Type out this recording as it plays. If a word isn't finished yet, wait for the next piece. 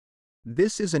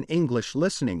This is an English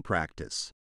listening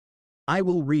practice. I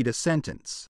will read a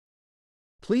sentence.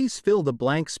 Please fill the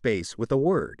blank space with a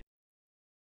word.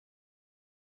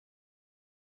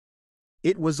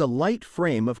 It was a light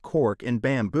frame of cork and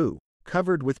bamboo,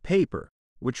 covered with paper,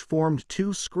 which formed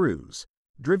two screws,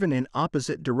 driven in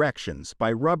opposite directions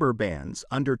by rubber bands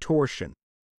under torsion.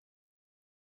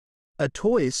 A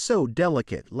toy so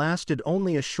delicate lasted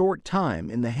only a short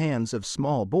time in the hands of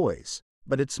small boys,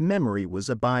 but its memory was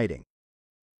abiding.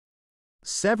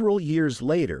 Several years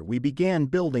later, we began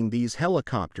building these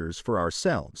helicopters for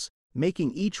ourselves,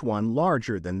 making each one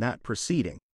larger than that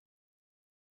preceding.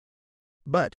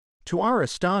 But, to our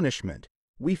astonishment,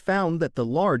 we found that the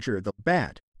larger the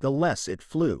bat, the less it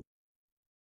flew.